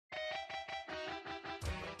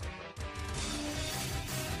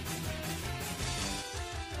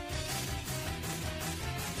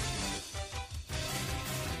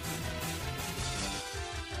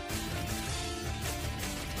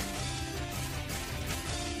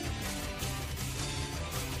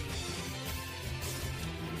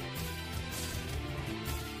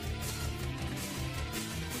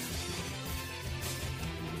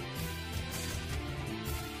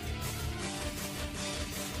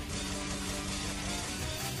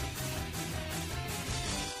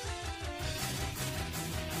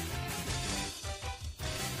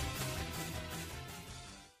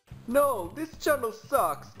No, this channel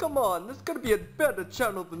sucks. Come on, there's gotta be a better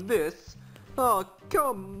channel than this. Oh,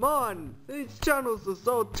 come on. These channels are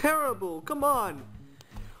so terrible. Come on.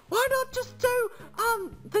 Why not just do,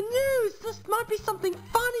 the news? There might be something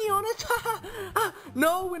funny on it.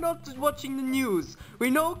 No, we're not watching the news. We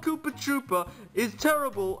know Koopa Troopa is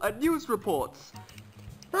terrible at news reports.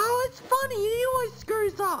 Oh, it's funny. He always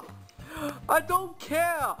screws up. I don't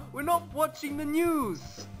care. We're not watching the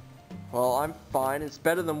news. Well, I'm fine. It's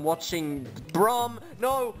better than watching Brum.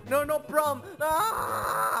 No, not Brum.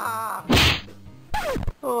 Ah!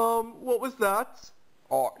 What was that?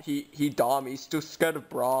 Oh, he dumb. He's still scared of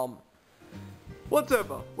Brum.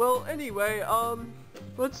 Whatever. Well, anyway,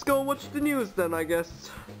 let's go and watch the news then, I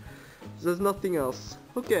guess. There's nothing else.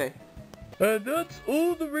 Okay. And that's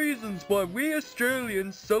all the reasons why we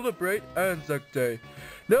Australians celebrate Anzac Day.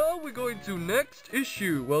 Now we're going to next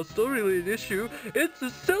issue. Well, it's not really an issue, it's a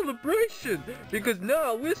celebration. Because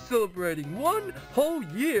now we're celebrating 1 whole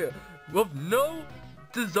year of no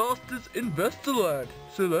disasters in Vesterland.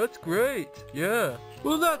 So that's great, yeah.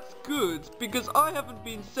 Well, that's good, because I haven't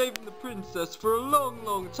been saving the princess for a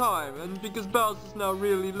long time, and because Bowser's now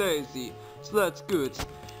really lazy. So that's good.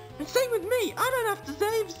 And same with me, I don't have to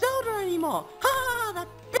save Zelda anymore. Ha, that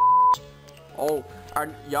bitch. Oh,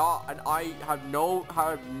 and yeah, and I have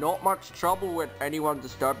not much trouble with anyone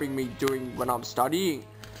disturbing me when I'm studying.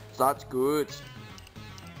 So that's good.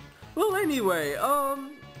 Well, anyway,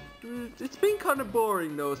 it's been kind of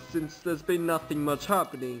boring though, since there's been nothing much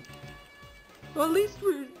happening. Well, at least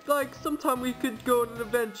sometime we could go on an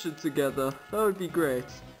adventure together. That would be great.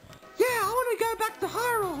 Yeah, I want to go back to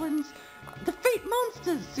Hyrule and defeat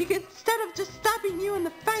monsters instead of just stabbing you in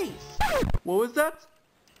the face. What was that?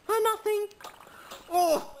 Oh, nothing.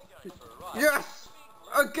 Oh, yes!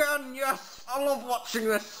 Again, yes! I love watching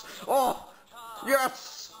this. Oh,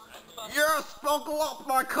 yes! Yes, buckle up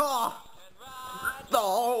my car! The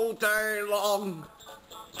whole day long.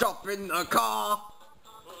 Jump in the car.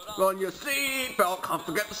 On your seatbelt, can't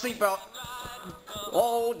forget the seatbelt.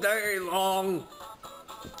 All day long.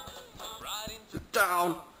 Sit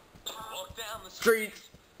down. Walk down the street.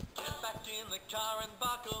 Get back in the car and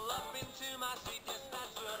buckle up into my seat.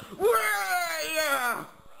 Yeah!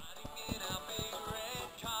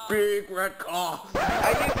 Big red car.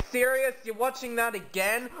 Are you serious? You're watching that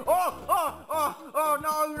again? Oh,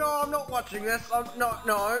 no, I'm not watching this. No,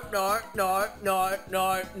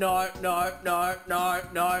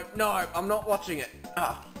 I'm not watching it.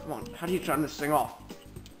 Come on, how do you turn this thing off?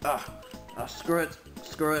 Screw it.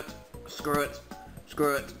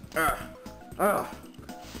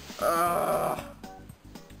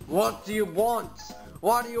 What do you want?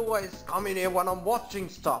 Why do you always come in here when I'm watching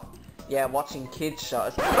stuff? Yeah, watching kids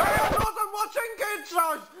shows. I wasn't watching kids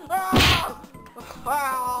shows!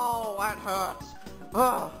 Oh, that hurts.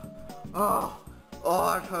 Oh,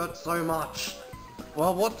 it hurts so much.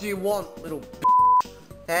 Well, what do you want, little bitch?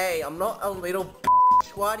 Hey, I'm not a little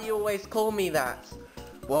bitch. Why do you always call me that?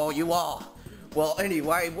 Well, you are. Well,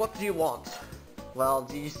 anyway, what do you want? Well,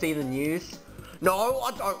 do you see the news? No, I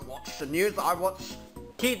don't watch the news. I watch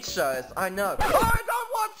kids shows. I know. I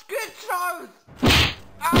don't watch kids shows!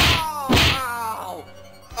 Ow!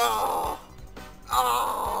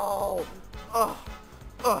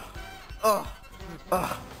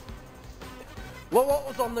 Well, what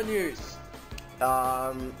was on the news?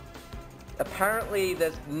 Apparently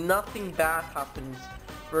there's nothing bad happens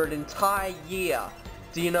for an entire year.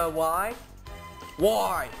 Do you know why?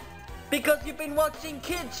 Why? Because you've been watching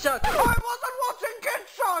kids shows. I wasn't watching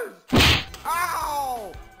kids shows!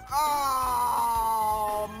 Ow!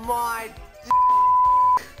 Oh, my d***.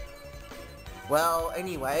 Well,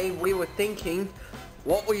 anyway, we were thinking...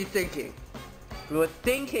 What were you thinking? We were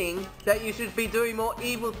thinking that you should be doing more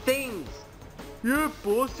evil things. Yeah,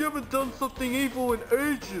 boss, you haven't done something evil in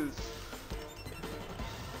ages.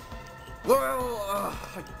 Well, I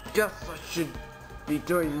guess I should be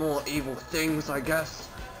doing more evil things, I guess.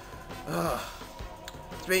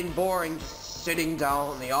 It's been boring just sitting down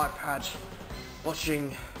on the iPad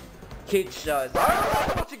watching kids shows. I don't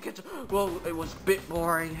like watching kids. Well, it was a bit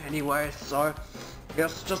boring anyway, so I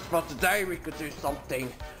guess just for today we could do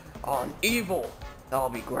something on evil. That'll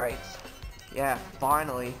be great. Yeah,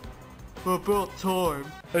 finally. About time.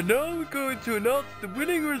 And now we're going to announce the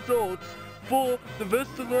winning results for the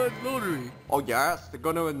Vesterland lottery. Oh yes, they're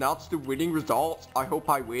going to announce the winning results. I hope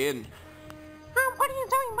I win. What are you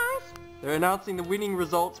doing, boss? They're announcing the winning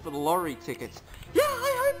results for the lottery tickets. Yeah,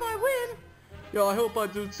 I hope I win. Yeah, I hope I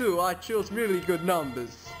do too. I chose really good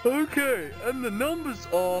numbers. Okay, and the numbers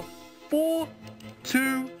are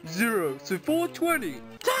 420, so 420.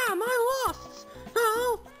 Damn, I lost.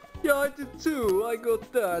 Oh, Yeah, I did too. I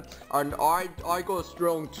got that. And I got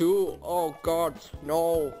strong too. Oh god,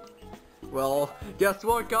 no. Well, guess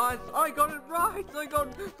what, guys? I got it right. I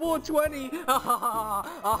got 420. Ha ha ha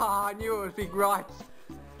ha! I knew it would be right.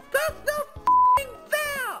 That's not f***ing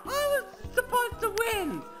fair. I was supposed to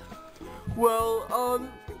win. Well,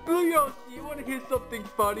 Blue Yoshi, you want to hear something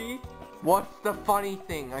funny? What's the funny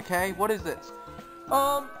thing? Okay, what is it?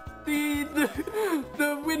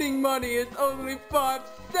 The winning money is only 5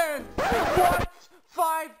 cents. What?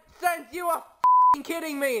 5 cents? You are f***ing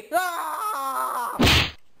kidding me! Ah!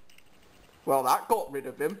 Well, that got rid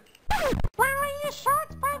of him. Well, are you sure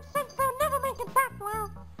it's 5 cents? They'll never make it back,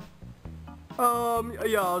 well.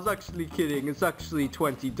 Yeah, I was actually kidding. It's actually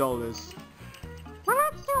 $20. Well,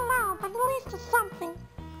 that's too low, but at least it's something.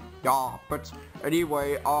 Yeah, but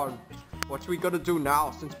anyway, what we gotta do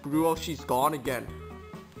now since Blue Yoshi's gone again?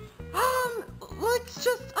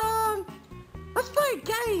 Let's play a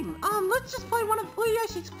game. Let's just play one of Blue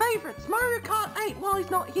Yoshi's favorites, Mario Kart 8, while he's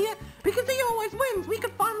not here, because he always wins. We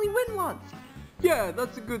could finally win once. Yeah,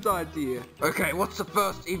 that's a good idea. Okay, what's the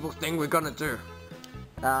first evil thing we're gonna do?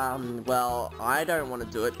 Well, I don't want to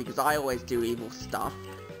do it because I always do evil stuff.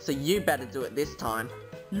 So you better do it this time.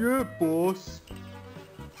 Yeah, boss.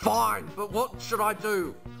 Fine, but what should I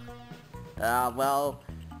do? Well,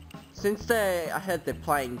 since I heard they're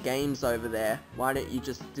playing games over there, why don't you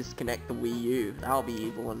just disconnect the Wii U? That'll be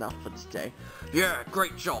evil enough for today. Yeah,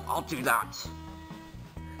 great job. I'll do that.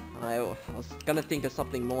 I was gonna think of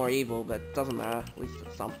something more evil, but doesn't matter. At least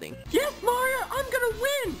it's something. Yes, Mario, I'm gonna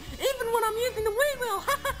win, even when I'm using the Wii wheel.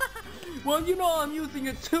 Well, you know I'm using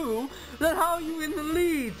it too. Then how are you in the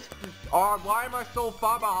lead? Why am I so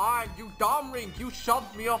far behind? You dumb rink, you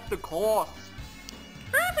shoved me off the course.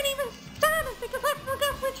 I haven't even started because I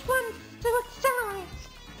forgot which one to accelerate.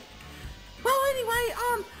 Well, anyway,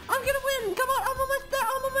 I'm gonna win. Come on, I'm almost there.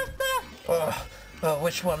 I'm almost there.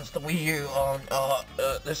 Which one's the Wii U on?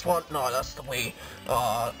 This one? No, that's the Wii.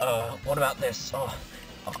 What about this?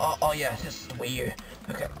 Oh yeah, this is the Wii U.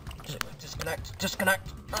 Okay, disconnect.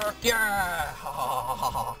 Yeah!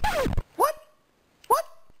 What?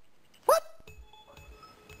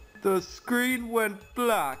 The screen went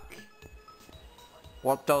black.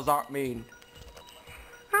 What does that mean?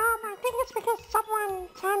 I think it's because someone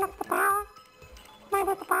turned off the power.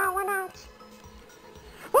 Maybe the power went out.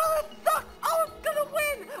 Well, it sucks! I was gonna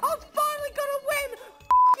win! I was finally gonna win!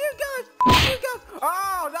 F you guys!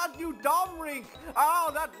 Oh, that's you dumb rink!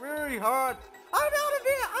 Oh, that really hurts! I'm out of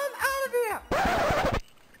here!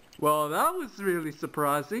 Well, that was really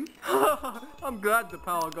surprising. I'm glad the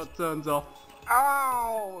power got turned off.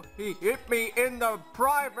 Ow! He hit me in the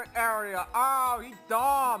private area! Oh, he's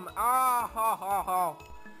dumb! Oh.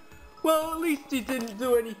 Well, at least he didn't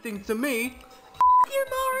do anything to me. F you,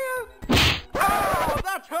 Mario! Oh,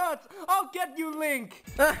 that hurts! I'll get you, Link!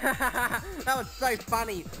 That was so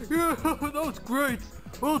funny. Yeah, that was great.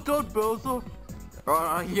 Well done, Bowser.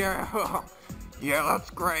 Yeah. Yeah, that's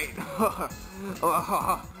great.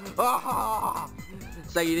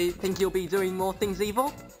 So you think you'll be doing more things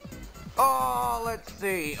evil? Oh, let's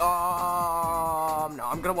see. No,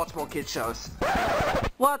 I'm gonna watch more kids shows.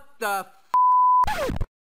 What the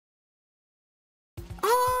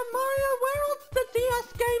Mario, where else the DS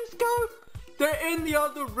games go? They're in the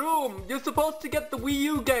other room. You're supposed to get the Wii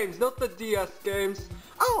U games, not the DS games.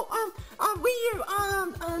 Oh, Wii U,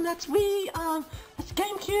 that's Wii, that's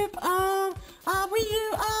GameCube, Wii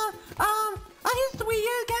U, here's the Wii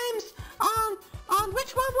U games,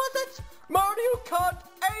 which one was it? Mario Kart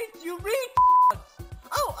 8, you read.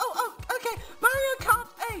 Oh, okay, Mario Kart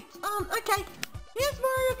 8, okay.